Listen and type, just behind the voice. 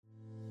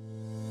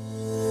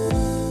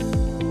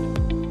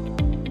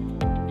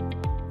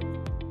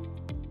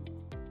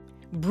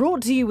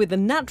brought to you with the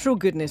natural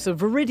goodness of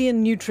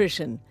Viridian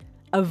Nutrition,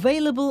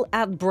 available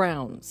at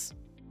Browns.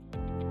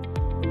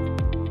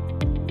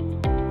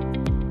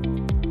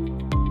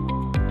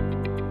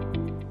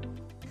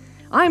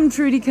 I'm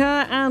Trudy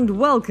Kerr and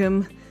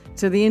welcome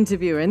to The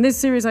Interviewer. In this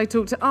series I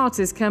talk to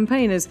artists,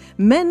 campaigners,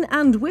 men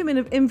and women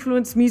of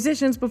influence,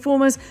 musicians,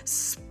 performers,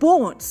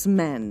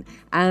 sportsmen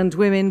and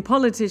women,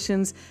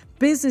 politicians,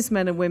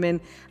 businessmen and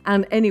women,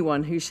 and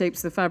anyone who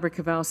shapes the fabric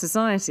of our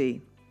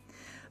society.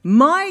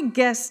 My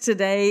guest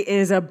today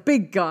is a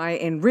big guy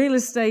in real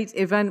estate,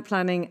 event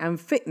planning and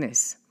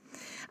fitness.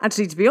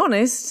 Actually, to be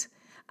honest,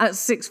 at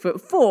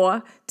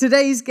 6'4",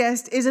 today's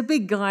guest is a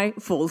big guy,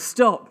 full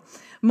stop.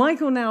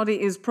 Michael Naudi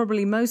is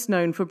probably most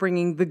known for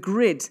bringing the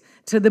grid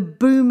to the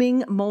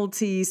booming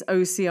Maltese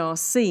OCR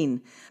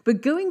scene.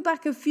 But going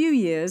back a few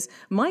years,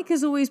 Mike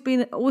has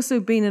also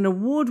been an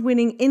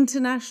award-winning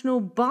international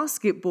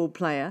basketball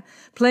player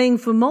playing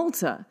for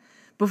Malta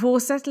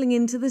before settling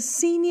into the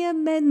senior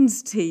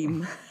men's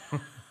team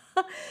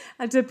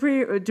at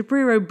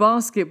Depriro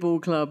Basketball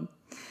Club.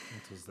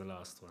 That was the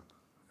last one.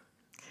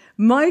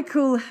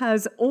 Michael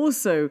has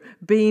also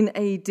been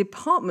a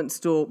department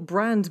store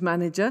brand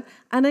manager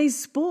and a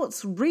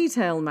sports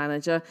retail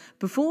manager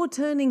before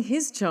turning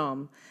his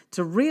charm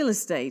to real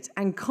estate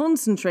and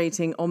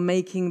concentrating on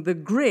making the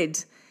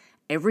grid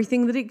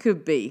everything that it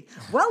could be.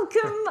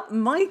 Welcome,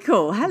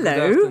 Michael. Hello.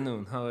 Good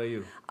afternoon. How are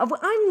you?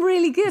 I'm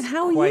really good.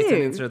 How are you? Quite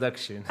an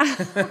introduction.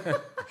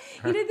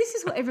 This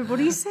is what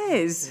everybody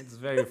says. It's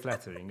very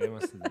flattering, I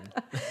must admit.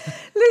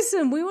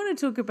 Listen, we want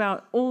to talk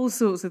about all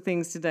sorts of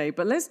things today,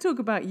 but let's talk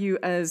about you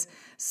as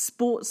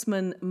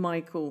sportsman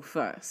Michael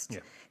first.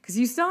 Because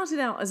you started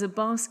out as a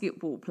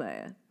basketball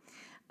player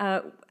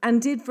and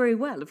did very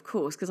well, of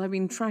course, because I've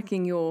been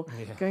tracking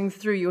going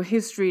through your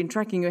history and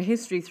tracking your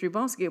history through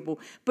basketball.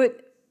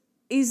 But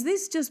is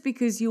this just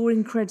because you're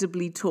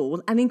incredibly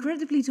tall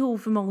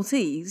for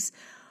Maltese,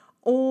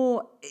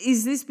 or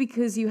is this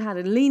because you had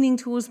a leaning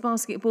towards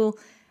basketball?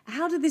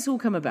 How did this all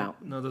come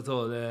about? Not at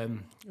all.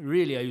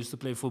 Really, I used to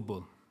play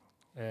football.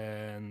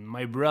 And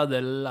my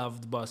brother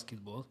loved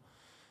basketball.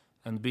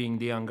 And being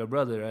the younger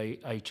brother,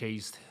 I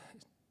chased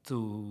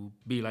to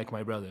be like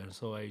my brother.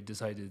 So I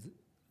decided,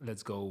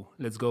 let's go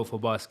for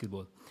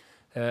basketball.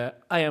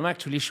 I am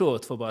actually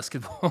short for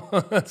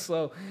basketball,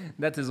 so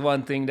that is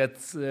one thing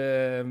that's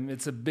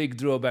it's a big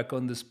drawback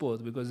on the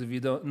sport, because if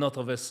you're not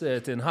of a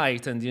certain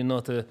height and you're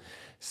not a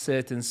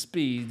certain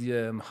speed,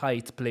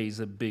 height plays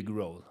a big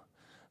role.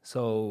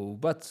 So,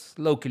 but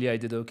locally I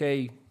did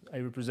okay. I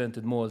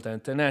represented Malta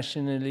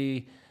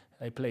internationally.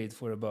 I played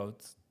for about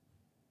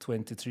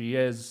 23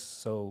 years,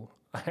 so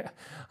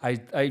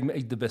I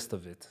made the best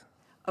of it.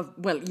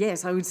 Well,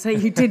 yes, I would say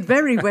you did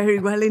very, very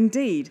well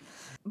indeed.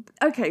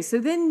 Okay, so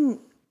then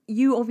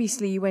you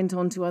went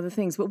on to other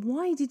things, but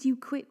why did you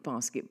quit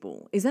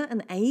basketball? Is that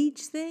an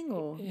age thing,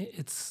 or?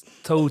 It's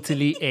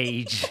totally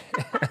age.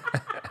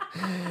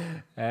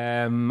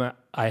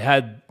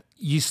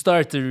 You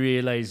start to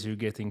realize you're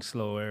getting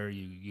slower,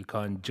 you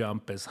can't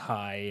jump as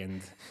high,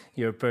 and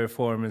your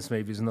performance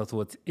maybe is not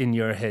what in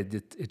your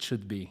head it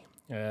should be.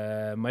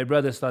 My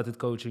brother started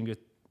coaching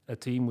a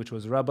team which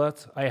was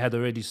Rabat. I had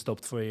already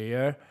stopped for a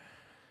year.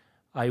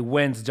 I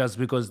went just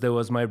because there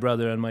was my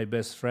brother and my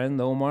best friend,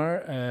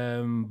 Omar,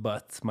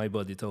 but my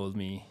body told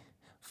me,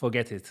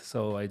 forget it.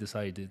 So I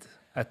decided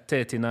at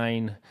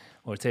 39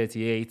 or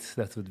 38,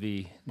 that would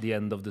be the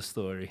end of the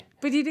story.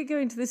 But you did go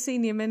into the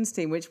senior men's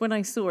team, which when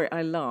I saw it,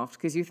 I laughed,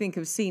 because you think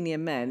of senior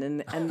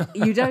men and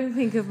you don't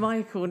think of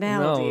Michael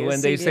Naudi. No,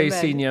 when they say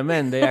senior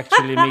men, they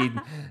actually mean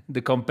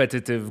the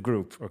competitive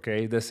group,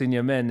 okay? The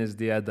senior men is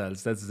the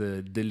adults. That's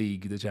the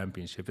league, the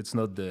championship. It's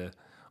not the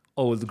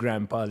old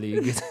grandpa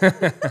league.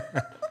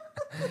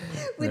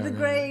 With the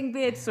greying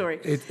beard, sorry.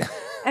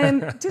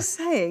 Just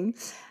saying,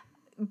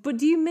 but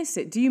do you miss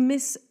it? Do you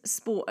miss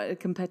sport at a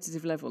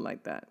competitive level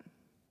like that?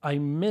 I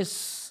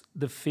miss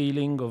the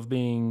feeling of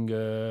being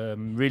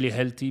really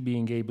healthy,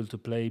 being able to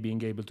play,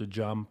 being able to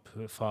jump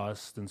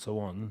fast and so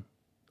on.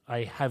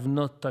 I have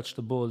not touched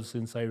the ball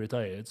since I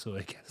retired, so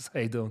I guess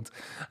I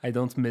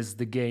don't miss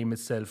the game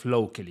itself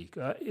locally.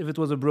 If it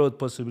was abroad,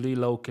 possibly.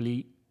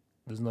 Locally,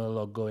 there's not a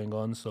lot going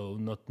on, so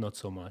not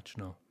so much,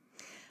 no.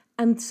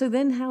 And so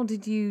then how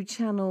did you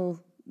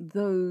channel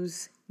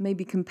those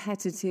maybe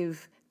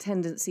competitive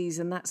tendencies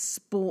and that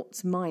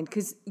sports mind?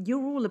 Because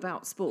you're all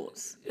about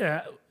sports.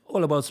 Yeah,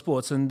 all about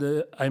sports,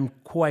 and I'm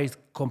quite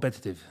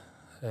competitive.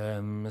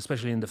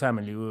 Especially in the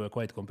family, we were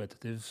quite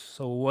competitive.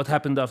 So what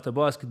happened after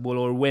basketball,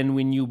 or when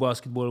we knew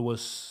basketball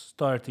was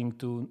starting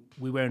to,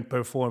 we weren't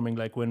performing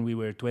like when we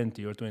were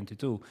 20 or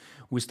 22,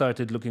 we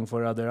started looking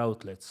for other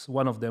outlets.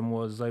 One of them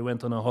was I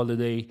went on a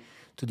holiday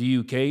to the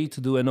UK to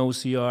do an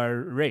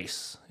OCR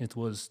race. It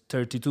was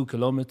 32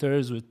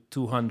 kilometers with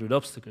 200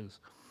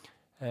 obstacles.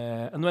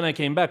 And when I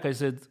came back, I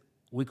said,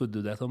 we could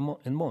do that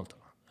in Malta.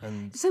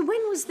 And so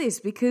when was this?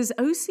 Because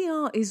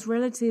OCR is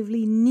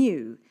relatively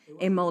new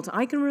in Malta.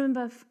 I can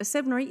remember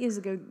 7 or 8 years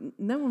ago,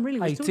 no one really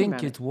was talking about it. I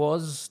think it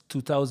was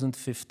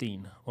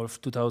 2015 or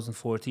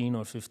 2014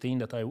 or 15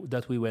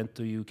 that we went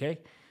to UK.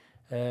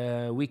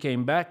 We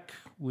came back.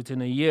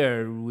 Within a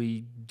year,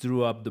 we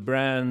drew up the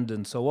brand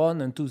and so on.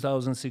 In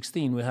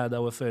 2016, we had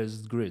our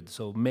first grid.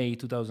 So May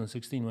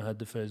 2016, we had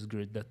the first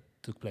grid that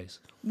took place.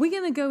 We're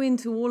going to go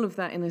into all of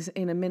that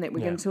in a minute. We're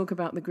Yeah. going to talk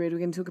about the grid. We're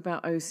going to talk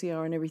about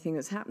OCR and everything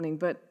that's happening.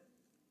 But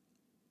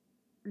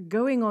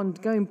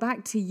going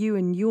back to you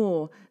and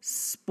your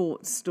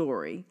sports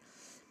story,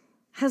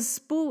 has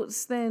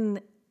sports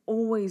then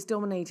always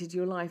dominated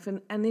your life?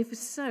 And if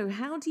so,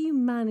 how do you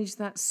manage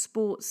that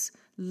sports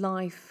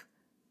life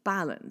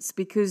balance?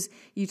 Because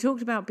you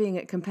talked about being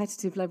at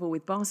competitive level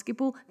with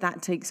basketball.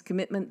 That takes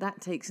commitment,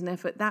 that takes an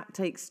effort, that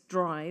takes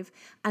drive.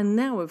 And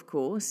now, of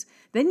course,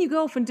 then you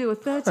go off and do a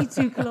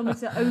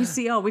 32-kilometer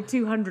OCR with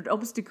 200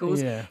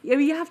 obstacles. Yeah.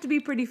 You have to be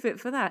pretty fit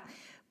for that.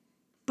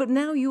 But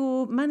now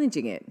you're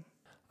managing it.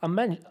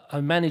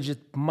 I managed it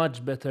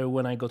much better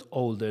when I got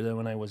older than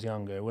when I was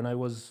younger. When I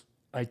was,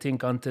 I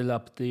think, until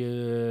up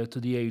to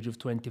the age of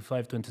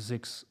 25,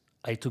 26,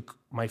 I took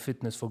my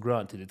fitness for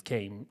granted. It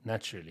came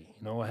naturally.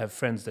 You know, I have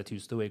friends that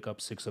used to wake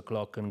up 6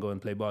 o'clock and go and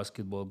play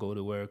basketball, go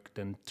to work,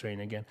 then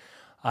train again.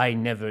 I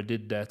never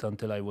did that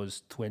until I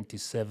was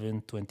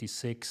 27,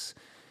 26,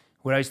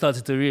 where I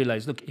started to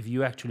realize, look, if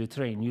you actually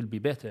train, you'll be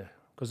better.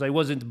 Because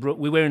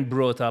we weren't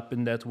brought up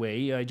in that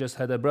way. I just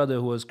had a brother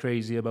who was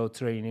crazy about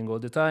training all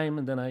the time,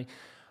 and then I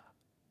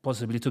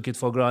possibly took it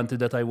for granted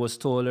that I was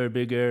taller,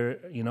 bigger,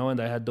 you know, and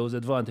I had those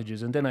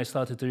advantages. And then I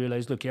started to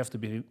realize, look, you have to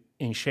be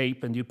in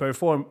shape, and you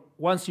perform.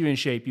 Once you're in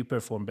shape, you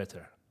perform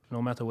better,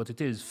 no matter what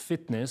it is.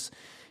 Fitness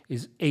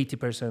is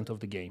 80% of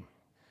the game.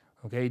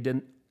 Okay,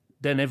 then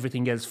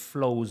everything else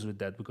flows with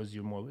that, because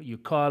you're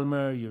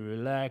calmer, you're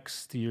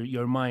relaxed,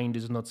 your mind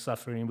is not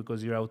suffering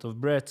because you're out of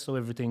breath, so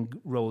everything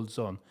rolls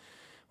on.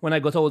 When I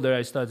got older,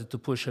 I started to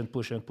push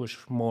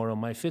more on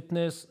my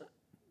fitness.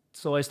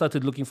 So I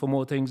started looking for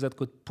more things that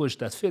could push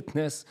that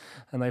fitness,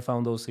 and I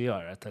found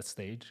OCR at that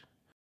stage.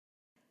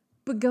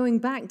 But going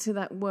back to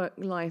that work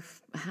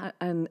life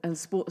and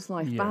sports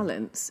life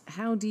balance,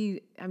 how do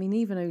you, I mean,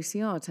 even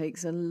OCR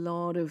takes a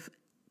lot of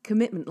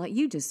commitment. Like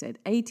you just said,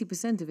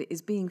 80% of it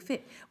is being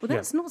fit. Well,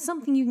 that's not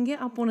something you can get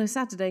up on a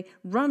Saturday,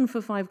 run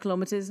for 5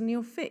 kilometers and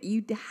you're fit.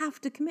 You have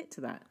to commit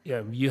to that.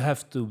 Yeah, there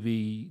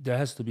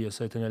has to be a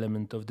certain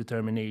element of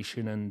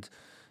determination and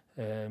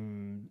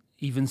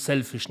even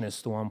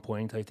selfishness to one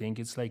point. I think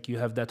it's like you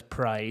have that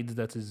pride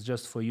that is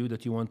just for you,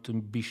 that you want to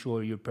be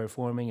sure you're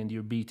performing and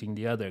you're beating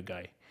the other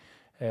guy.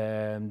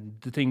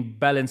 The thing,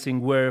 balancing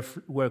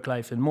work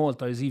life in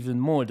Malta is even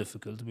more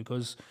difficult,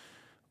 because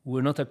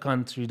we're not a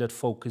country that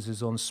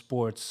focuses on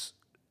sports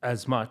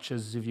as much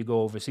as if you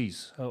go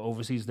overseas.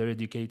 Overseas, they're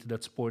educated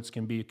that sports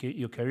can be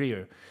your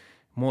career.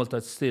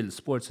 Malta, still,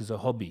 sports is a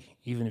hobby.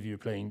 Even if you're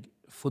playing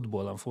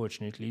football,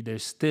 unfortunately, they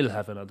still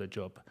have another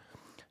job.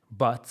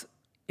 But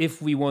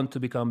if we want to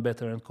become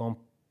better and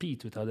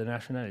compete with other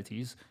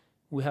nationalities,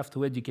 we have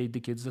to educate the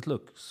kids that,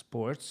 look,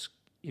 sports,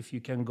 if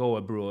you can go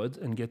abroad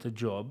and get a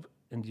job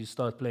and you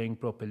start playing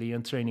properly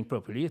and training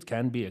properly, it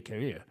can be a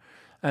career.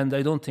 And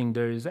I don't think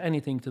there is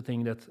anything to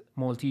think that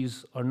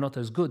Maltese are not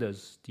as good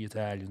as the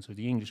Italians or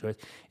the English, right?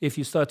 If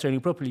you start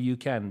training properly, you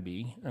can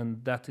be,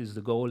 and that is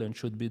the goal and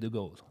should be the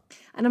goal.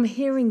 And I'm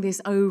hearing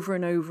this over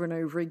and over and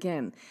over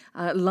again.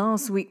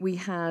 Last week we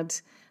had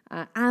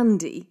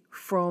Andy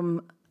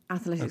from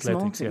Athletics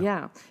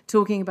Malta,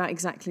 talking about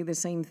exactly the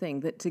same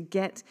thing, that to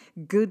get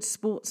good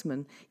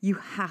sportsmen, you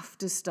have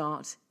to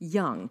start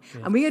young.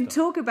 And we're going to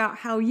talk about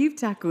how you've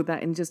tackled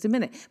that in just a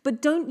minute.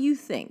 But don't you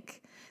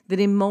think that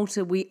in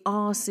Malta we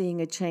are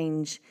seeing a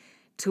change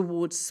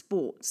towards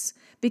sports?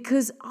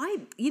 Because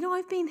I've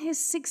been here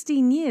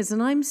 16 years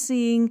and I'm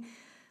seeing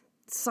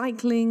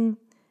cycling,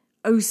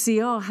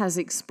 OCR has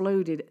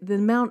exploded. The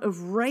amount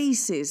of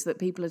races that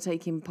people are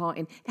taking part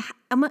in.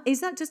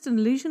 Is that just an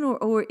illusion,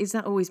 or is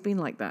that always been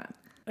like that?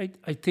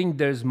 I think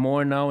there's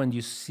more now, and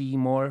you see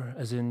more,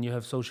 as in you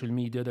have social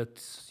media that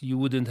you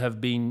wouldn't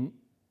have been,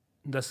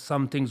 that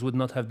some things would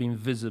not have been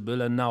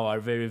visible and now are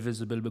very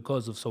visible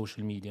because of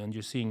social media, and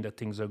you're seeing that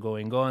things are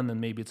going on, and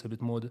maybe it's a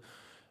bit more,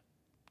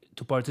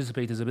 to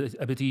participate is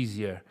a bit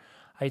easier.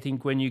 I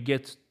think when you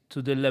get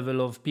to the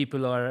level of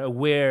people are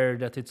aware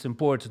that it's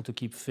important to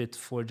keep fit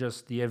for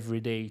just the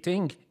everyday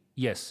thing,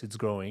 yes, it's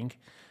growing.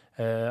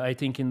 I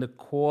think in the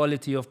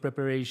quality of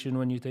preparation,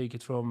 when you take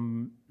it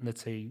from,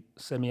 let's say,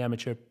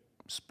 semi-amateur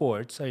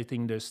sports, I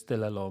think there's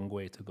still a long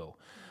way to go.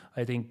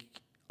 I think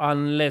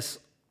unless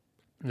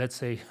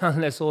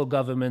all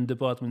government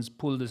departments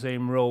pull the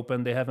same rope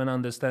and they have an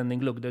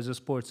understanding, look, there's a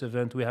sports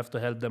event, we have to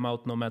help them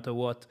out no matter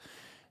what.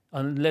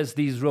 Unless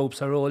these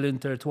ropes are all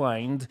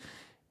intertwined,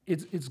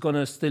 it's going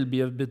to still be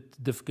a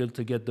bit difficult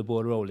to get the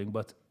ball rolling.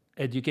 But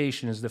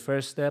education is the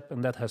first step,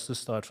 and that has to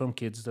start from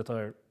kids that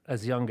are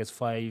as young as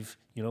 5,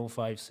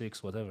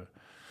 6, whatever.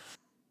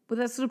 Well,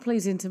 that sort of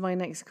plays into my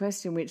next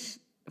question, which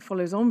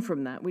follows on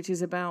from that, which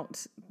is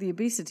about the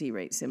obesity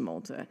rates in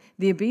Malta.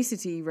 The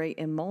obesity rate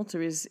in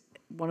Malta is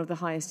one of the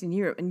highest in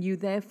Europe, and you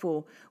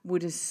therefore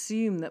would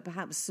assume that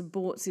perhaps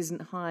sports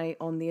isn't high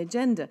on the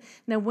agenda.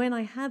 Now, when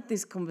I had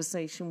this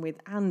conversation with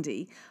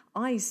Andy,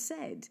 I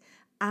said,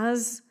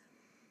 as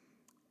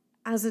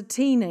as a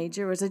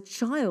teenager, as a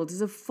child,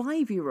 as a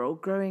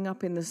 5-year-old growing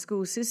up in the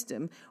school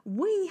system,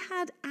 we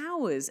had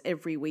hours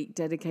every week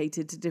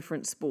dedicated to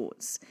different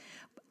sports.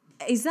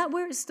 Is that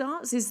where it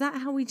starts? Is that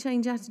how we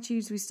change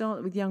attitudes? We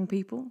start with young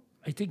people?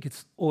 I think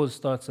it all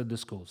starts at the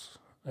schools.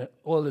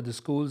 All at the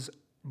schools,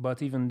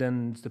 but even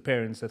then it's the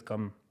parents that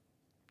come,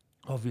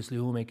 obviously,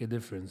 who make a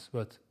difference.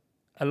 But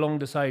along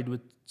the side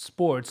with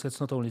sports, let's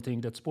not only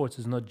think that sports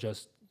is not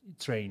just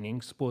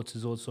training, sports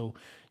is also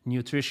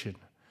nutrition.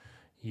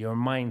 Your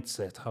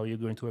mindset, how you're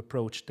going to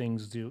approach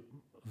things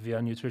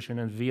via nutrition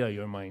and via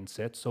your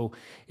mindset. So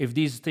if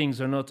these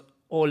things are not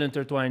all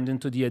intertwined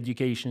into the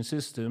education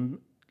system,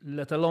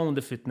 let alone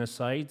the fitness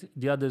side,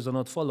 the others are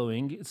not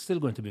following, it's still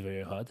going to be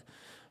very hard.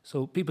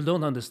 So people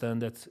don't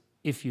understand that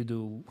if you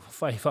do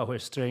 5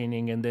 hours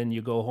training and then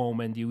you go home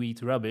and you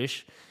eat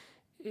rubbish,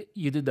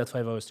 you did that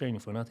 5 hours training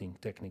for nothing,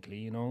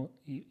 technically.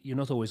 You're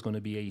not always going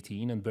to be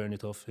 18 and burn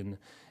it off in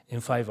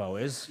 5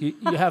 hours.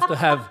 You have to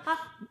have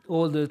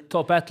all the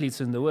top athletes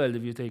in the world.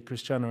 If you take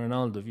Cristiano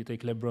Ronaldo, if you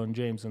take LeBron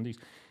James, and these,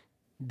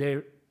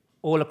 they're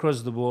all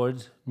across the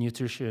board,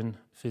 nutrition,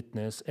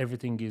 fitness,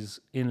 everything is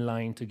in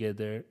line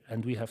together,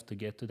 and we have to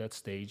get to that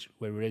stage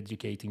where we're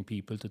educating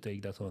people to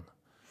take that on.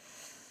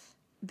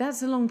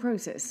 That's a long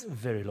process.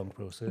 Very long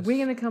process.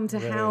 We're going to come to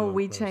how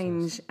we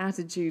change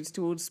attitudes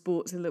towards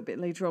sports a little bit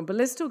later on. But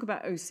let's talk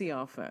about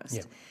OCR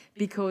first,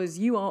 because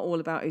you are all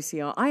about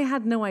OCR. I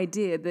had no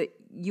idea that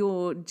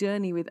your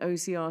journey with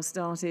OCR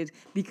started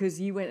because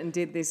you went and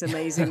did this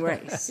amazing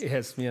race.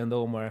 Yes, me and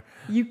Omar.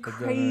 You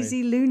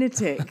crazy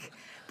lunatic.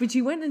 But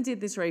you went and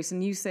did this race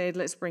and you said,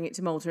 let's bring it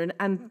to Malta.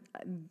 And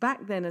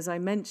back then, as I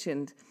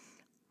mentioned,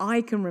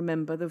 I can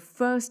remember the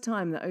first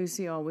time that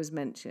OCR was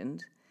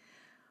mentioned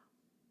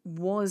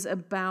was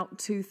about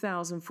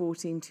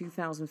 2014,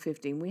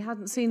 2015. We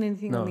hadn't seen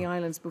anything on the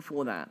islands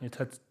before that. It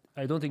had.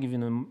 I don't think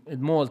even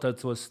in Malta,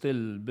 it was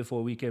still,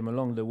 before we came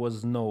along, there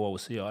was no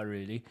OCR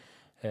really.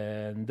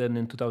 And then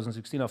in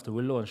 2016, after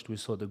we launched, we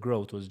saw the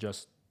growth was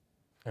just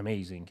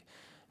amazing.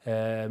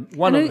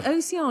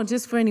 OCR,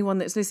 just for anyone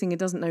that's listening, it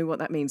doesn't know what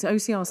that means.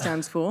 OCR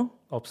stands for?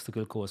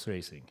 Obstacle course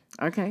racing.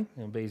 Okay.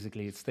 And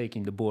basically, it's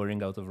taking the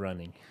boring out of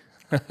running.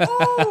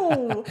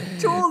 Oh,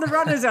 to all the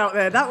runners out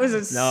there, that was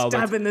a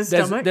stab in the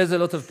stomach. There's a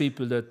lot of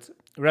people that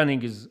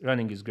running is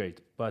great,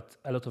 but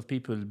a lot of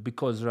people,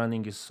 because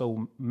running is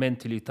so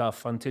mentally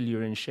tough until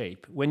you're in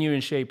shape. When you're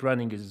in shape,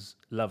 running is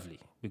lovely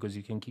because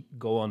you can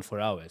go on for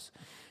hours.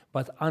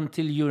 But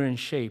until you're in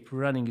shape,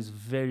 running is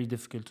very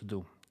difficult to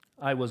do.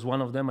 I was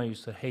one of them. I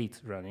used to hate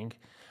running,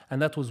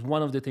 and that was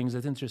one of the things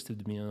that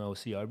interested me in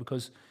OCR,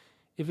 because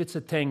if it's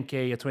a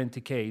 10K, a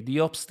 20K, the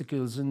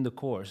obstacles in the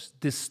course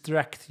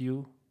distract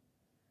you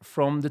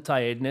from the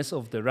tiredness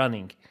of the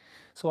running.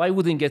 So I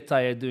wouldn't get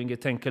tired doing a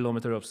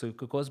 10-kilometer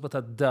obstacle course, but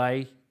I'd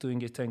die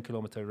doing a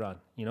 10-kilometer run,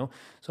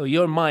 So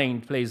your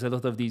mind plays a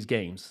lot of these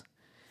games.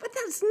 But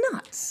that's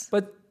nuts.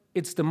 But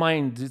it's the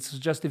mind. It's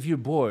just if you're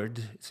bored,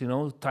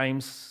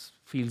 times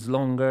feels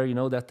longer,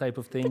 that type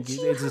of thing. But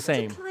it's the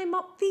same. To climb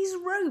up these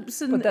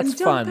ropes and, but that's and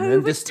jump fun over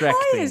and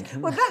distracting. tires.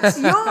 Well, that's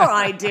your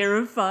idea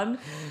of fun.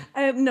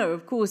 No,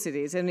 of course it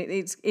is, and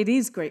it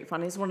is great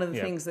fun. It's one of the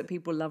things that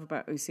people love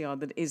about OCR.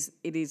 That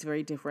it is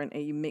very different.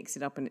 And you mix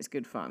it up, and it's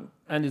good fun.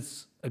 And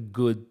it's a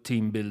good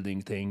team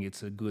building thing.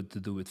 It's a good to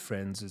do with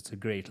friends. It's a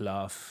great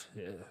laugh.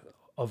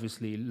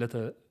 Obviously,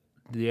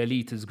 the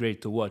elite is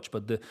great to watch,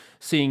 but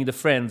seeing the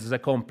friends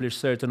accomplish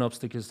certain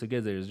obstacles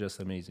together is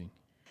just amazing.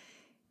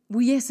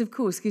 Well, yes, of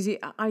course, because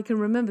I can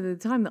remember the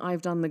time that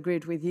I've done the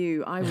grid with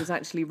you, I was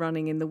actually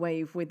running in the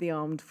wave with the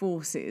armed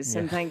forces,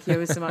 and thank you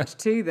ever so much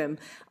to them.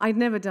 I'd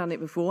never done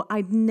it before.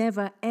 I'd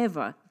never,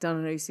 ever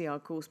done an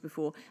OCR course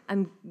before,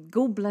 and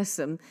God bless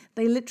them,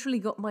 they literally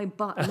got my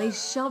butt and they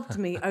shoved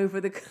me over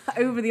the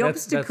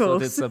obstacles. That's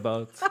what it's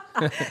about.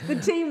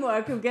 The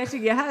teamwork of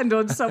getting your hand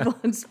on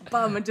someone's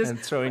bum and just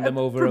throwing them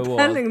over a wall.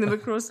 Propelling them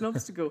across an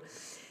obstacle.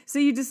 So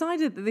you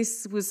decided that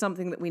this was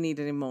something that we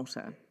needed in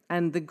Malta.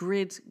 And the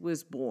grid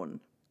was born.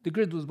 The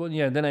grid was born,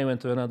 Then I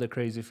went to another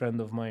crazy friend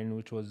of mine,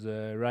 which was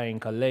Ryan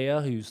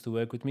Kalleya, who used to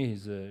work with me.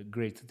 He's a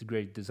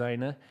great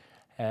designer.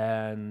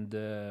 And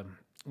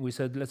we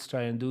said, let's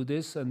try and do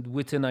this. And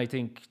within, I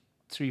think,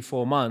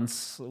 3-4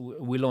 months,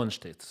 we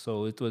launched it.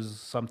 So it was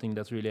something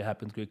that really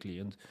happened quickly.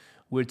 And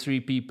we're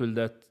 3 people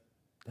that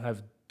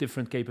have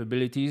different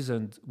capabilities,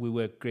 and we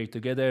work great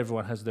together.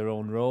 Everyone has their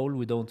own role.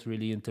 We don't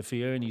really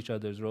interfere in each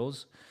other's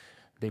roles.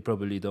 They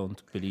probably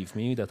don't believe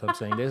me that I'm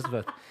saying this,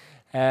 but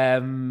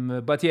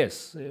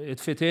yes, it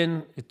fit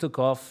in, it took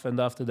off, and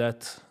after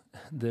that,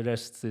 the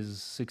rest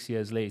is 6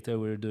 years later,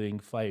 we're doing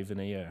 5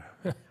 in a year.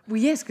 Well,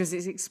 yes, because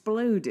it's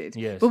exploded.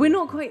 Yes, but we're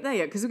not quite there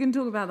yet, because we can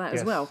talk about that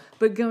as well.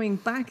 But going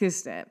back a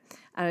step,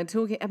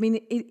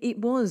 it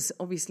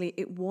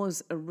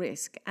was a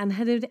risk. And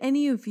had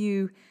any of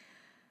you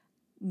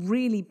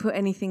really put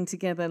anything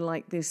together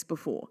like this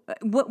before?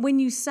 When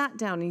you sat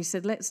down and you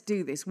said, let's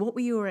do this, what were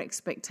your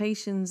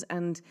expectations,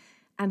 and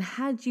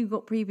had you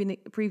got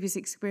previous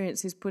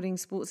experiences putting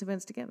sports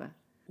events together?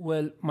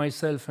 Well,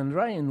 myself and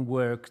Ryan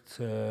worked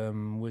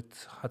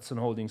with Hudson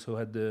Holdings, who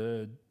had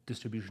the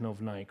distribution of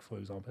Nike, for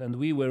example. And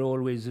we were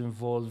always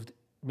involved,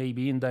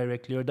 maybe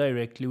indirectly or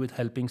directly, with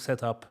helping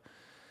set up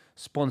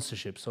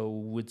sponsorship. So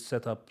we'd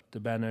set up the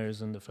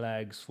banners and the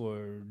flags for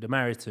the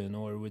marathon,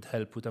 or we'd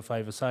help with a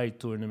five-a-side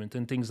tournament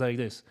and things like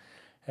this.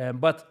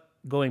 But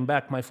going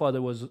back, my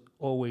father was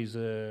always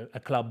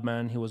a club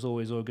man. He was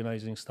always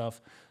organizing stuff.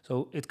 So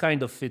it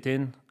kind of fit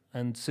in.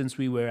 And since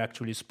we were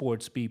actually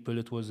sports people,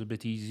 it was a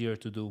bit easier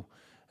to do.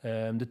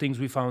 The things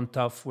we found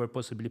tough were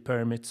possibly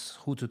permits,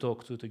 who to talk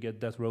to get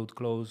that road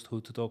closed,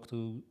 who to talk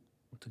to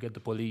get the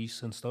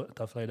police and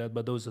stuff like that.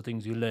 But those are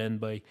things you learn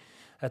by,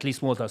 at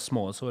least Malta's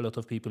small, so a lot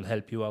of people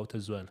help you out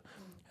as well.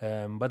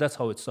 But that's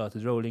how it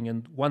started rolling.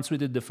 And once we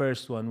did the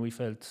first one, we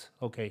felt,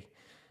 okay,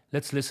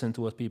 let's listen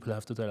to what people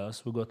have to tell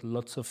us. We got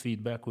lots of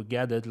feedback. We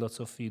gathered lots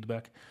of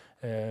feedback.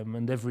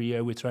 And every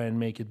year we try and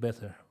make it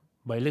better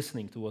by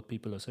listening to what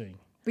people are saying.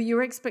 But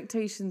your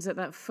expectations at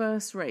that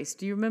first race,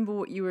 do you remember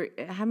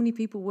how many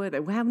people were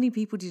there? How many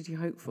people did you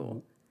hope for?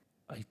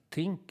 I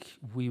think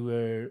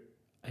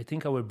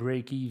our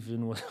break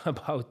even was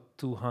about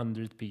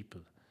 200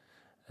 people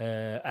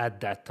at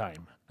that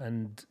time.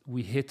 And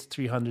we hit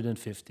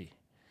 350.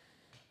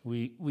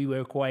 We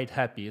were quite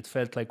happy. It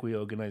felt like we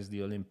organized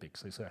the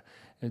Olympics. I saw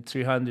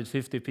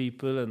 350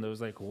 people, and I was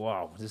like,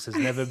 wow, this has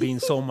never been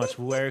so much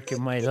work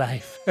in my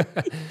life.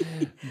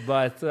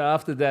 But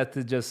after that,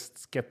 it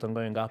just kept on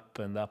going up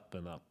and up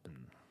and up.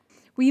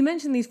 Well, you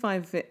mentioned these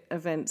 5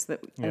 events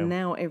that are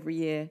now every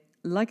year.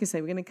 Like I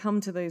say, we're going to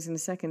come to those in a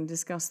second,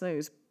 discuss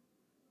those.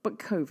 But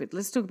COVID,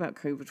 let's talk about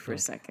COVID for a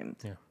second.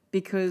 Yeah.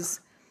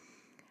 Because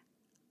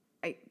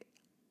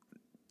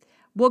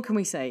what can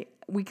we say?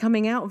 We're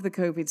coming out of the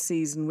COVID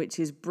season, which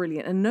is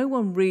brilliant. And no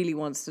one really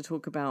wants to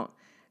talk about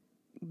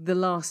the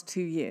last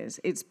 2 years.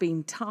 It's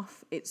been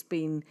tough. It's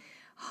been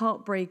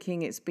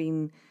heartbreaking. It's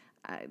been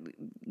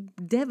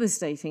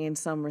devastating in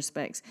some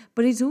respects.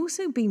 But it's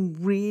also been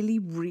really,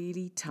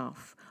 really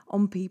tough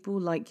on people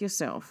like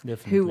yourself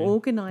who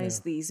organise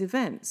these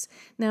events.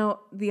 Now,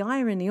 the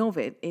irony of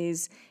it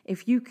is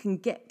if you can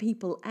get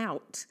people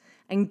out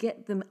and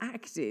get them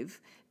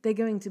active, they're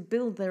going to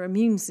build their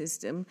immune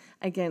system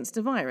against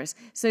a virus.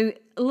 So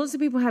lots of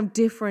people have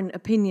different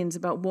opinions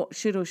about what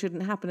should or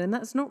shouldn't happen, and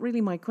that's not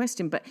really my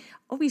question, but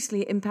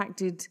obviously it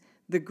impacted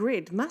the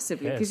grid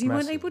massively because you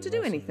weren't able to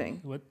do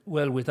anything.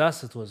 Well, with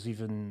us it was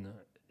even,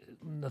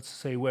 not to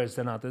say worse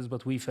than others,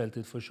 but we felt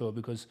it for sure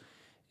because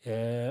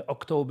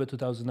October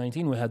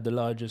 2019 we had the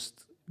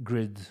largest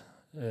grid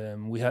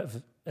we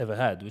have ever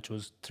had, which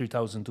was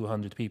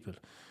 3,200 people,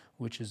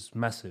 which is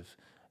massive.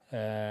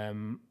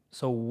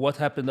 So what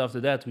happened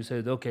after that? We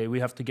said, okay, we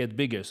have to get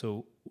bigger.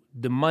 So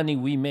the money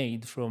we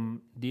made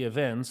from the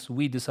events,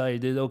 we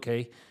decided,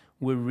 okay,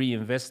 we're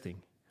reinvesting.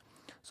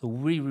 So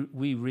we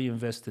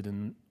reinvested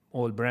in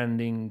all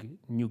branding,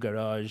 new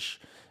garage,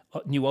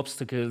 new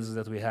obstacles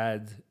that we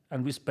had,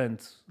 and we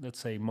spent, let's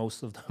say,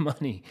 most of the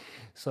money.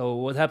 So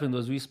what happened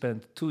was we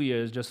spent 2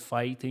 years just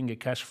fighting a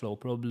cash flow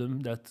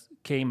problem that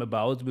came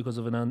about because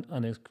of an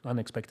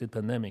unexpected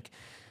pandemic.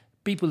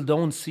 People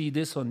don't see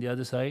this on the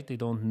other side. They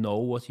don't know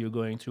what you're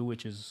going through,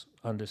 which is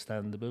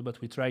understandable. But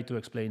we try to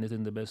explain it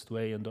in the best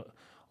way and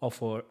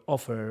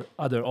offer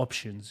other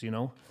options, you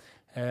know.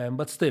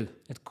 But still,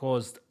 it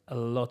caused a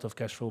lot of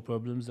cash flow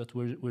problems that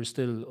we're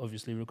still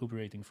obviously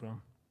recuperating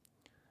from.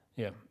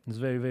 Yeah, it's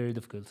very, very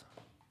difficult.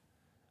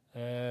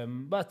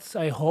 But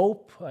I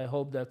hope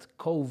that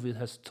COVID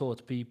has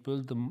taught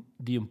people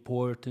the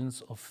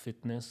importance of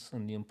fitness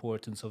and the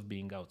importance of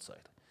being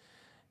outside.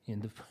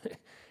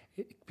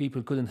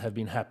 People couldn't have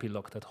been happy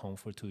locked at home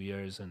for 2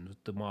 years and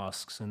with the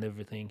masks and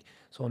everything.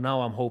 So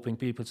now I'm hoping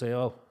people say,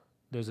 oh,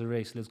 there's a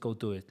race, let's go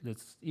do it.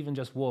 Let's even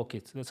just walk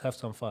it. Let's have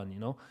some fun, you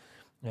know.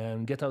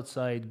 And get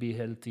outside, be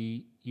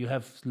healthy. You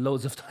have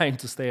loads of time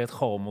to stay at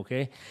home,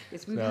 okay?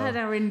 Yes, we've had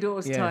our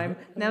indoors time.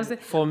 Now,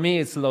 for me,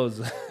 it's loads.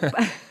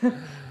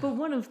 But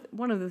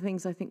one of the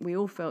things I think we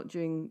all felt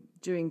during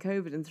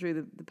COVID and through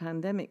the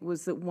pandemic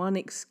was that one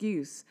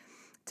excuse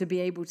to be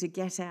able to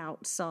get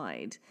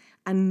outside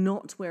and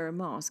not wear a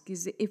mask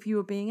is if you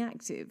were being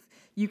active.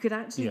 You could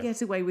actually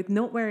get away with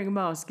not wearing a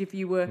mask if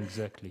you were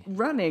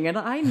running. And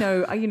I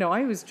know,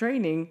 I was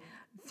training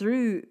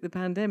through the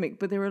pandemic,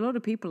 but there were a lot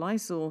of people I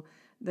saw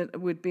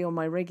that would be on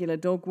my regular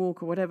dog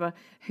walk or whatever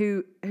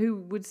who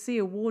would see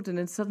a warden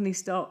and suddenly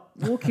start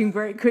walking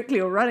very quickly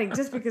or running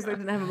just because they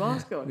didn't have a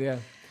mask on. Yeah.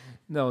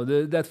 No,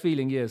 that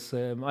feeling, yes.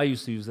 I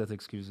used to use that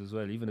excuse as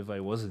well, even if I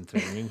wasn't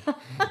training.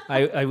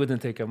 I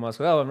wouldn't take a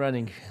mask. Oh, I'm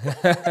running.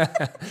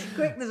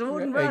 Quick, there's a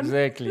warden, run.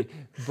 Exactly.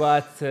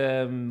 But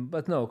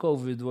no,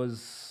 COVID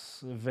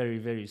was a very,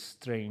 very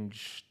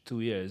strange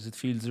 2 years. It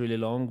feels really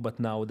long, but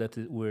now that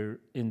we're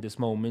in this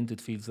moment,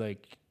 it feels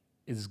like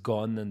it's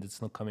gone and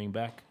it's not coming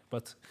back.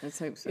 But let's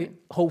hope so.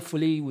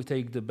 Hopefully we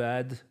take the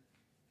bad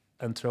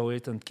and throw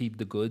it and keep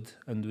the good,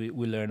 and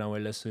we learn our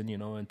lesson, you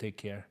know, and take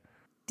care.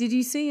 Did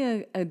you see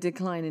a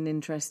decline in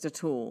interest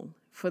at all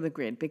for the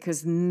grid?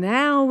 Because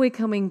now we're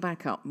coming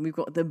back up and we've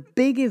got the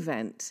big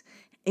event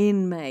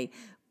in May.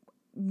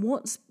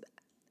 What's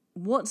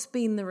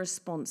been the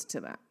response to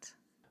that?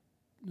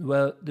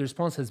 Well, the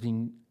response has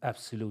been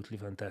absolutely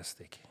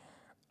fantastic.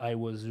 I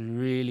was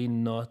really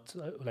not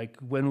like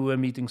when we were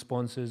meeting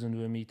sponsors and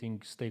we were meeting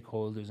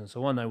stakeholders and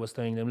so on. I was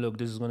telling them, look,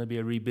 this is going to be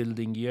a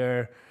rebuilding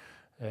year.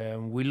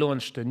 We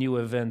launched a new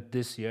event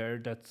this year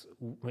that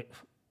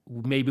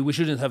maybe we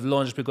shouldn't have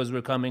launched because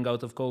we're coming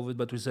out of COVID,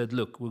 but we said,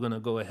 look, we're going to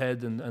go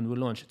ahead and we'll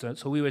launch it.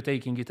 So we were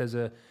taking it as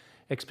a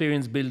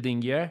experience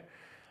building year,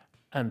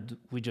 and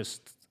we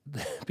just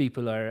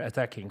people are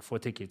attacking for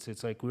tickets.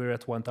 It's like we're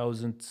at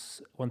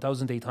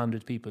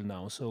 1,800 people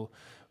now. So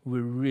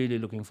we're really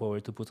looking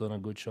forward to put on a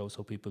good show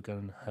so people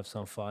can have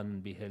some fun,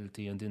 be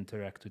healthy, and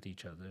interact with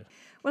each other.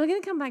 Well, I'm going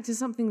to come back to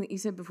something that you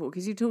said before,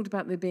 because you talked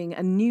about there being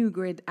a new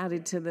grid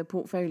added to the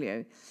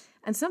portfolio.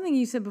 And something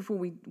you said before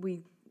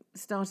we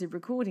started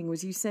recording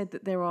was you said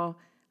that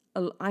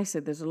I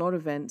said there's a lot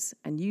of events,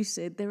 and you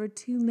said there are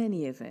too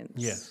many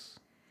events. Yes.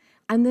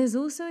 And there's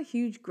also a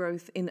huge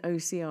growth in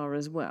OCR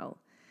as well.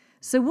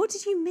 So what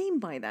did you mean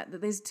by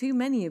that there's too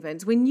many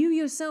events, when you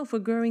yourself are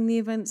growing the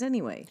events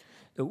anyway?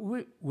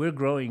 We're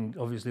growing,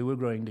 obviously, we're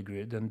growing the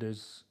grid,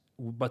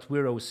 but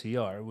we're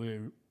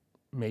OCR.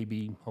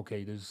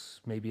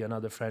 There's maybe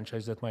another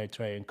franchise that might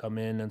try and come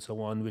in and so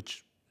on,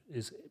 which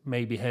is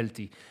maybe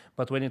healthy.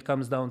 But when it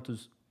comes down to,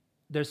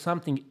 there's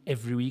something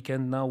every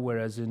weekend now,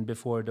 whereas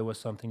before there was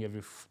something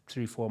every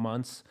 3-4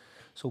 months.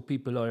 So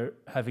people are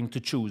having to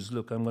choose,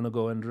 look, I'm going to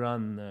go and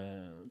run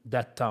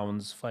that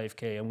town's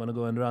 5K, I'm going to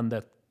go and run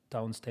that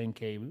town's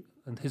 10K,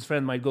 and his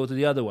friend might go to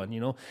the other one,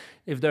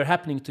 If they're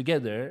happening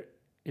together,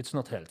 it's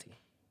not healthy.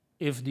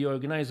 If the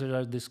organizers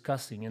are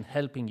discussing and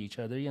helping each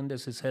other, and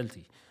this is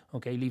healthy.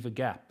 Okay, leave a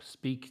gap.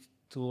 Speak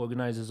to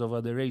organizers of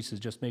other races.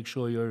 Just make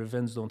sure your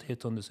events don't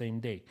hit on the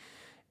same day.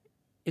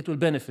 It will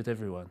benefit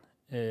everyone.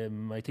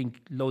 I think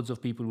loads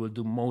of people will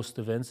do most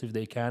events if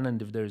they can,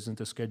 and if there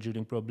isn't a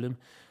scheduling problem.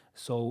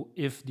 So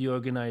if the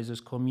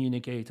organizers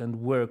communicate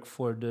and work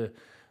for the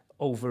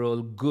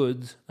overall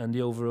good and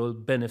the overall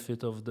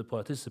benefit of the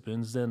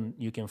participants, then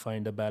you can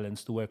find a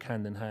balance to work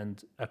hand in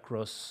hand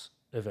across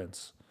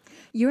events.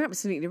 You're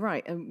absolutely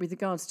right. And with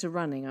regards to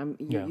running,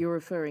 you're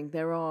referring,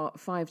 there are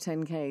 5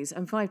 10Ks,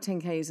 and 5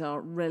 10Ks are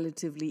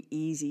relatively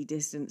easy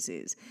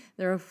distances.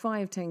 There are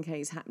 5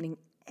 10Ks happening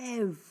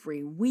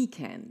every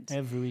weekend.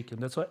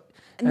 That's what.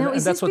 Now,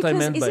 that's what I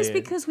meant by it. Is this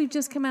because we've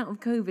just come out of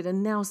COVID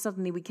and now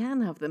suddenly we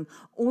can have them,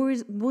 or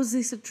was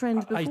this a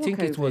trend before COVID? I think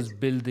it was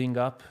building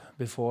up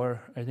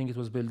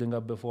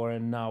before.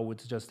 And now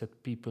it's just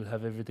that people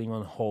have everything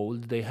on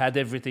hold. They had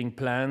everything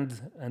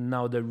planned, and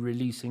now they're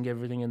releasing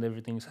everything, and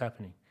everything's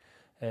happening.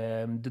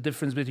 The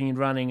difference between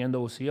running and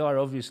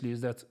OCR, obviously,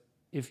 is that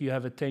if you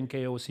have a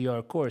 10K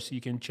OCR course,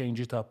 you can change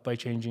it up by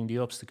changing the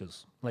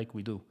obstacles, like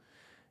we do.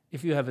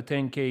 If you have a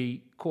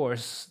 10K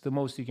course, the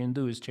most you can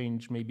do is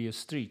change maybe a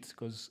street,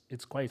 because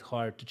it's quite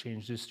hard to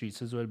change the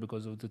streets as well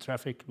because of the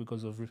traffic,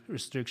 because of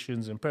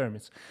restrictions and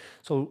permits.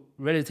 So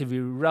relatively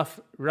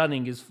rough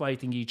running is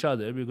fighting each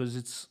other because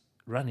it's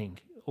running.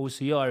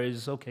 OCR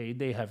is, okay,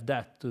 they have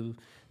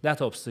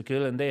that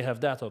obstacle and they have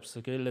that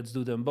obstacle. Let's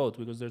do them both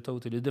because they're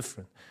totally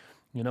different.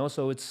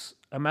 So it's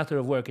a matter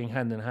of working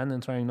hand in hand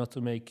and trying not to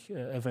make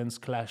events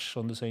clash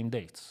on the same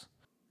dates.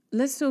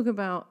 Let's talk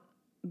about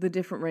the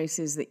different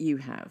races that you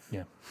have.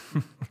 Yeah.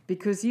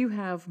 Because you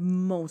have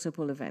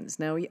multiple events.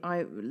 Now,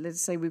 let's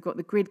say we've got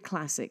the Grid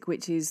Classic,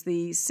 which is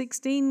the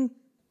 16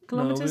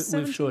 kilometers. No,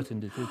 we've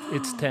shortened it.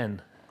 It's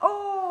 10.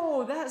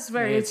 Oh, that's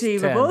very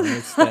achievable. 10.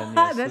 It's 10,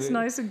 yes. That's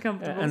nice and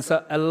comfortable. And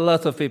so a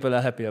lot of people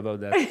are happy about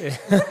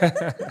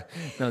that.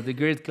 No, the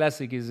Grid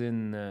Classic is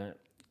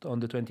on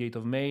the 28th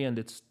of May, and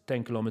it's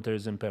 10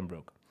 kilometers in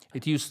Pembroke.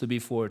 It used to be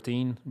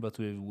 14, but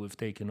we've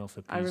taken off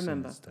a piece. I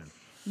remember. And it's 10.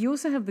 You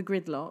also have the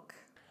Gridlock.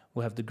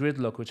 We have the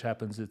Gridlock, which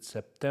happens in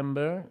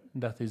September.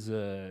 That is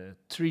a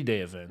 3-day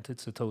event.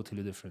 It's a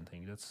totally different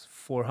thing. That's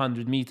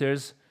 400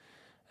 meters.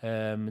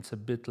 It's a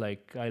bit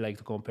like, I like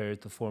to compare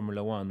it to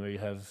Formula One, where you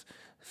have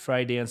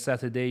Friday and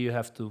Saturday, you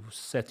have to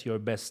set your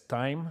best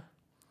time.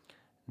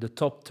 The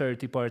top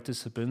 30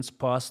 participants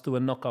pass to a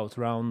knockout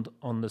round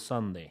on the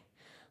Sunday.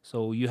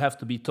 So you have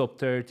to be top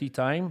 30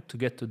 time to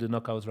get to the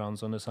knockout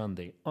rounds on the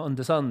Sunday. On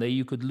the Sunday,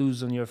 you could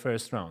lose on your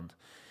first round.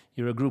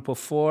 You're a group of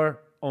 4,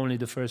 only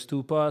the first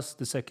 2 pass,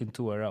 the second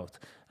 2 are out.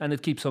 And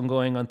it keeps on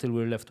going until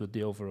we're left with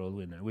the overall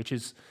winner, which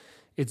is,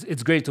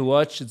 it's great to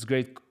watch. It's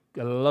great,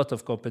 a lot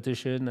of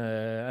competition,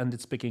 and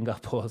it's picking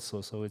up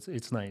also, so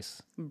it's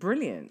nice.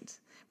 Brilliant.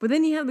 But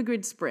then you have the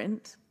Grid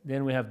Sprint.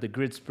 Then we have the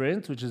Grid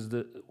Sprint, which is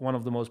one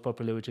of the most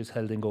popular, which is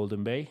held in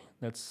Golden Bay.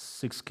 That's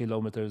 6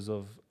 kilometers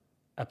of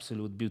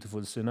absolute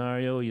beautiful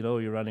scenario.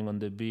 You're running on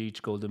the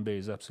beach. Golden Bay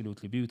is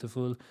absolutely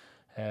beautiful.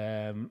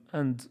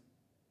 And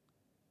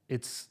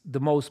it's the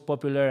most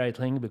popular, I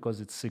think, because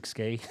it's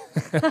 6K.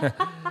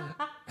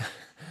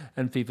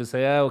 And people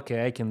say,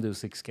 okay, I can do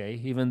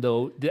 6K, even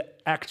though the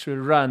actual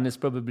run is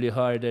probably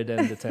harder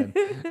than the 10.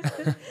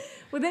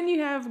 Well, then you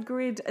have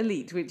Grid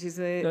Elite, which is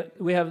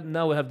we have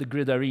the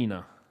Grid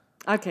Arena.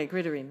 Okay,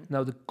 Grid Arena.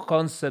 Now, the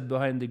concept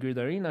behind the Grid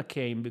Arena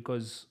came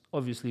because,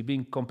 obviously,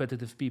 being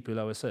competitive people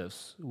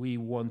ourselves, we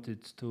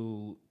wanted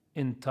to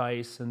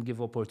entice and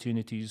give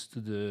opportunities to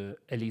the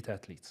elite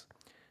athletes.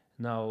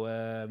 Now,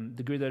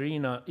 the grid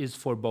arena is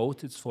for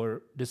both. It's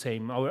for the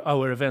same.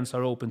 Our events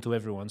are open to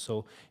everyone.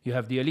 So you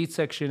have the elite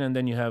section, and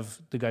then you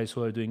have the guys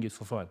who are doing it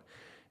for fun.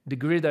 The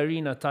grid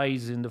arena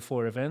ties in the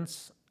 4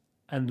 events,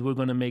 and we're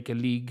going to make a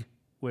league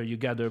where you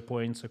gather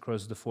points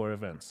across the 4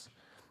 events.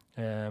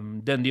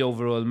 Then the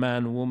overall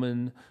man,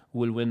 woman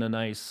will win a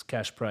nice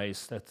cash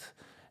prize.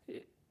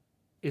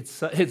 It's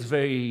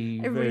very,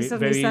 Everybody very,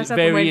 suddenly very, sat up and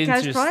very went,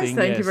 cash interesting. prize,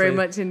 thank you very So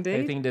much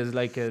indeed. I think there's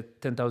like a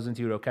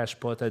 €10,000 cash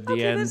pot at the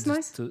Okay, end that's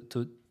nice.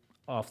 to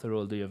after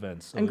all the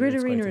events. So And Grid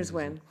it's quite Arena is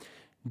interesting.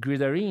 when?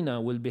 Grid Arena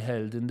will be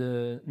held in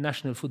the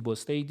National Football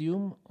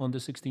Stadium on the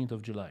 16th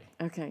of July.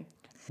 Okay.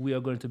 We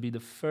are going to be the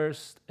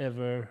first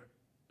ever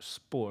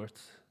sport,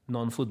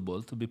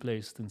 non-football, to be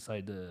placed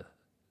inside the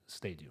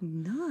stadium.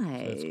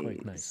 Nice. So it's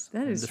quite nice.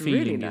 That And is the really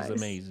feeling nice. is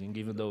amazing,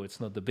 even though it's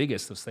not the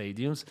biggest of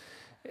stadiums.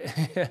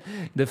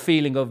 The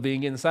feeling of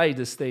being inside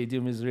the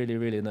stadium is really,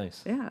 really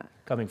nice. Yeah.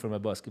 Coming from a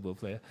basketball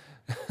player.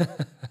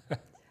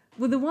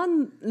 Well, the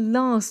one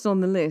last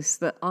on the list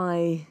that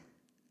I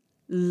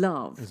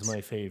loved It's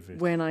my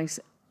favorite.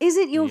 is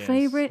it your Yes,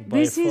 favorite? by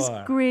This is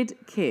far. Grid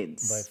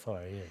Kids. By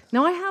far, yes.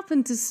 Now, I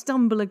happened to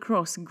stumble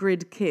across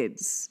Grid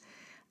Kids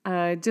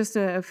just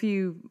a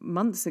few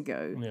months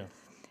ago, Yeah.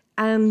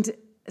 and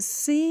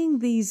seeing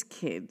these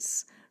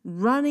kids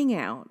running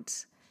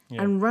out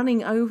and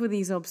running over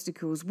these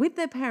obstacles with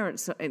their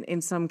parents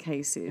in some In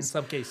cases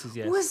some cases,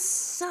 yes. was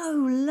so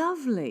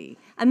lovely.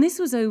 And this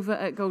was over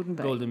at Golden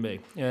Bay. Golden Bay.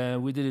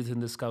 We did it in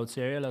the Scouts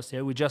area last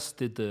year. We just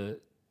did the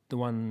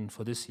one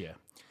for this year.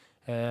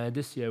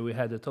 This year we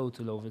had a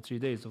total over 3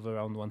 days of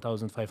around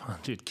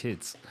 1,500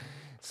 kids.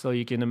 So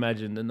you can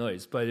imagine the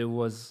noise. But it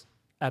was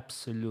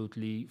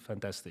absolutely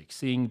fantastic.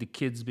 Seeing the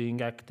kids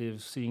being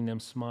active, seeing them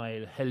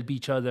smile, help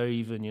each other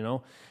even,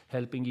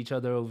 helping each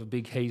other over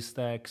big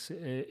haystacks.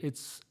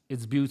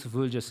 It's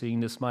beautiful just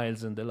seeing the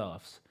smiles and the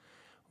laughs.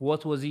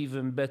 What was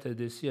even better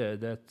this year,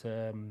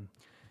 that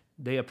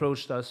they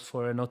approached us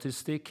for an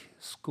autistic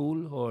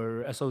school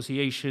or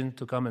association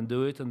to come and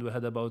do it, and we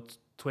had about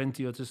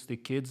 20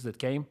 autistic kids that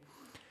came.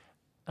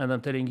 And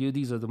I'm telling you,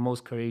 these are the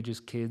most courageous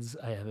kids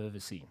I have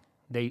ever seen.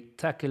 They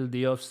tackled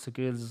the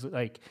obstacles,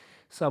 like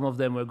some of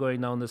them were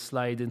going down the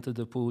slide into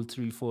the pool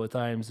 3-4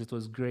 times. It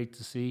was great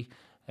to see.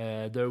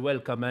 They're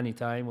welcome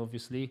anytime,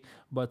 obviously,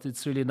 but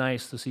it's really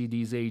nice to see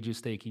these ages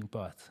taking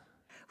part.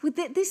 Well,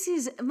 this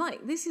is,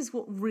 Mike, this is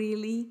what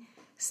really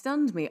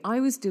stunned me. I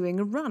was doing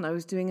a run. I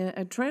was doing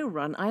a trail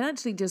run. I'd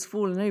actually just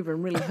fallen over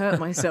and really hurt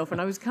myself,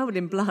 and I was covered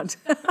in blood.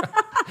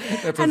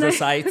 That was a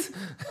sight.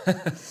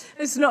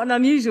 It's not an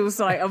unusual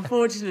sight,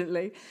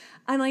 unfortunately.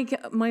 And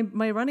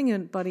my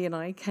running buddy and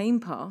I came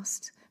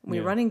past. We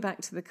were running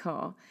back to the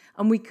car,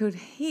 and we could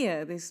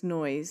hear this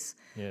noise.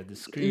 Yeah, the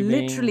screaming,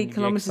 literally the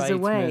kilometers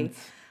away. excitement.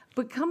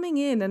 But coming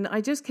in, and I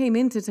just came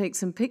in to take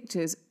some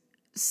pictures,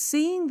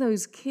 seeing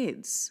those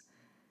kids,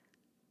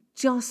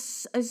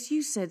 just as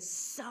you said,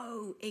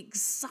 so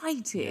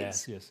excited.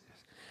 Yes.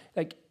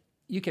 Like,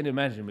 you can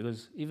imagine,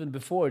 because even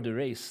before the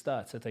race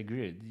starts at a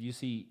grid, you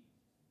see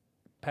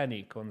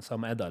panic on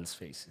some adults'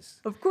 faces.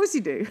 Of course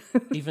you do.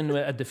 Even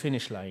at the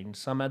finish line,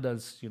 some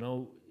adults,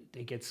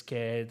 they get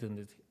scared.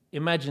 And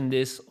imagine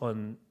this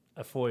on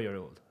a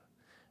 4-year-old,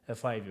 a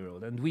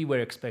 5-year-old. And we were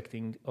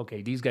expecting,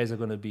 okay, these guys are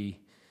going to be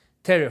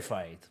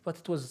terrified. But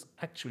it was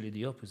actually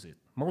the opposite.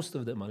 Most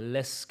of them are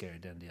less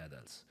scared than the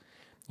adults.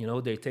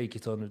 They take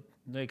it on,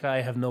 like,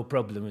 I have no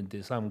problem with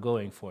this, I'm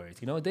going for it.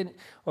 Then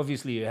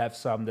obviously you have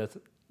some that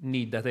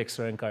need that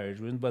extra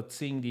encouragement, but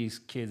seeing these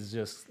kids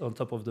just on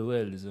top of the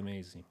world is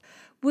amazing.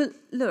 Well,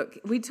 look,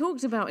 we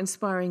talked about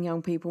inspiring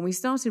young people, and we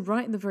started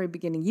right at the very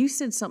beginning. You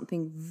said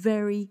something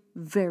very,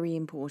 very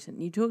important.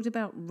 You talked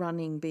about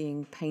running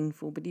being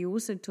painful, but you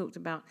also talked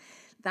about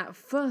that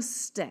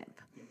first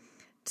step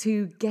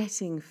to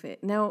getting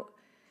fit. Now,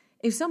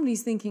 if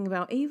somebody's thinking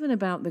about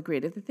the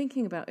grid, if they're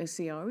thinking about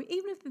OCR, or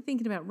even if they're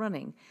thinking about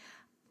running,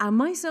 and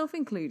myself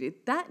included,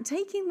 that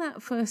taking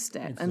that first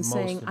step and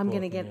saying, I'm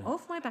going to get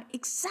off my back,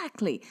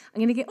 exactly, I'm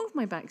going to get off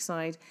my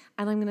backside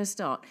and I'm going to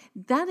start.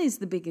 That is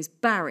the biggest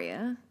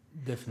barrier,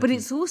 Definitely. but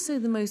it's also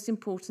the most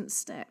important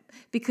step,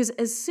 because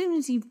as soon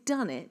as you've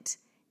done it,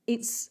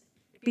 it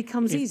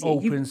becomes easier.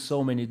 It opens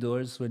so many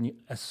doors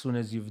as soon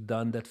as you've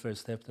done that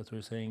first step that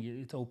we're saying.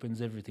 It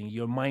opens everything.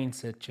 Your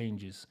mindset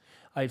changes.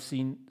 I've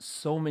seen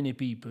so many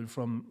people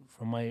from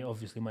my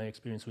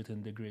experience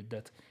within the grid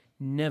that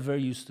never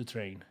used to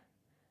train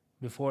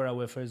before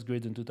our first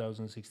grid in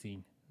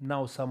 2016.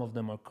 Now some of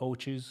them are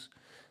coaches,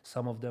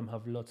 some of them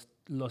have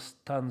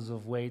lost tons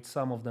of weight,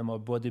 some of them are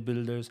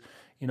bodybuilders,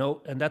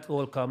 and that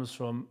all comes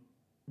from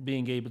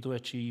being able to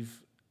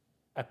achieve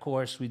a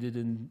course we did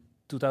in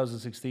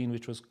 2016,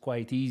 which was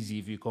quite easy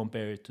if you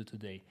compare it to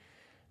today.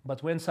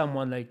 But when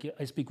someone, like,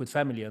 I speak with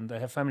family, and I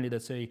have family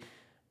that say,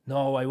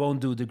 no, I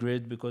won't do the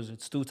grid because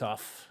it's too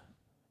tough.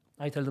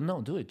 I tell them,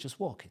 no, do it, just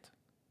walk it.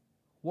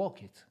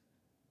 Walk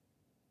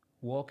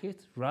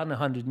it, run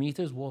 100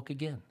 meters, walk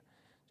again.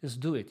 Just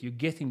do it. You're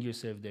getting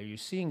yourself there. You're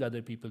seeing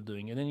other people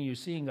doing it. And then you're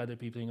seeing other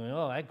people going,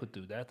 oh, I could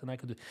do that and I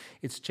could do.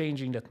 It's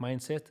changing that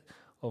mindset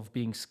of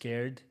being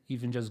scared.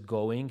 Even just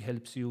going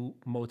helps you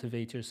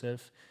motivate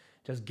yourself.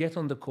 Just get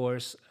on the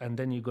course and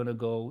then you're going to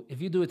go.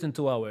 If you do it in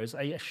 2 hours,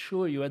 I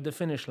assure you at the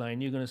finish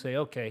line, you're going to say,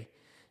 okay,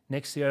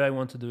 next year I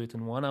want to do it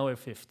in 1 hour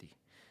 50.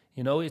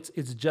 You know, it's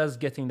just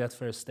getting that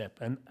first step.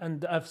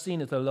 And I've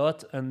seen it a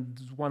lot. And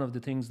one of the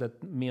things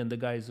that me and the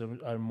guys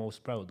are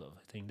most proud of,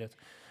 I think, that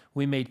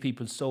we made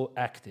people so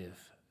active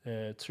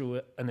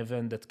through an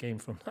event that came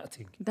from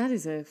nothing. That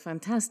is a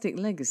fantastic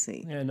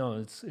legacy. Yeah,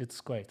 no,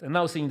 it's quite. And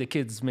now seeing the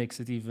kids makes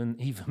it even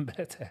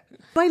better.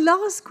 My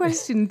last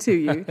question to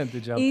you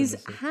is,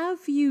 is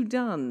have you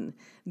done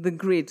the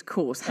grid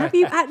course? Have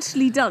you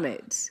actually done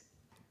it?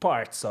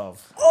 Parts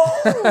of.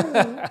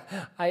 Oh!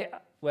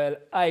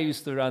 I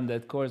used to run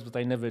that course, but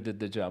I never did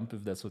the jump,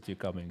 if that's what you're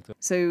coming to.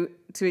 So,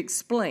 to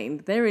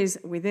explain, there is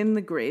within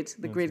the grid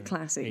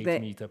classic,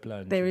 8-meter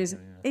plunge. there is,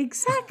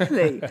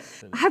 exactly.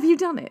 Have you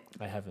done it?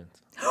 I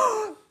haven't.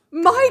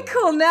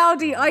 Michael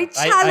Naudi, I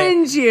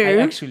challenge you. I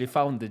actually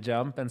found the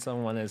jump and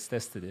someone else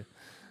tested it.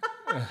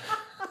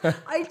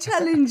 I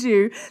challenge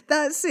you.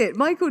 That's it.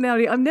 Michael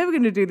Naudi, I'm never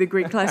going to do the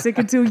grid classic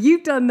until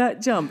you've done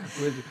that jump.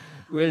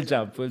 We'll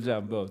jump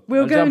both.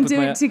 We'll go and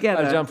do it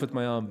together. I'll jump with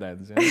my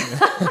armbands.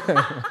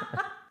 Yeah.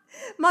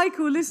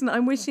 Michael, listen,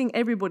 I'm wishing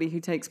everybody who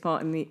takes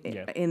part in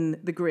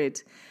the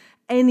grid,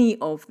 any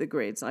of the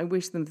grids, I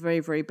wish them the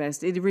very, very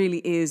best. It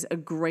really is a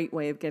great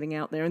way of getting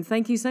out there. And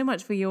thank you so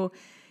much for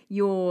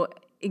your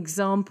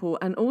example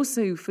and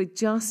also for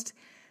just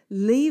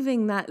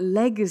leaving that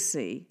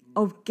legacy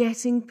of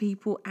getting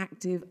people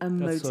active and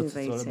motivating. That's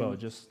what it's all about.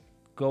 Just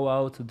go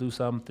out to do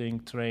something,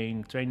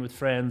 train with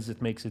friends.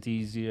 It makes it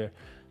easier.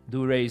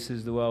 Do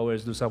races, do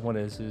hours, do someone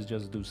else's,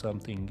 just do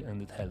something,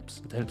 and it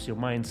helps. It helps your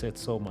mindset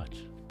so much.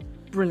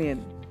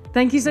 Brilliant.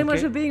 Thank you so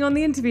much for being on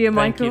the interview,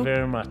 Michael. Thank you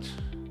very much.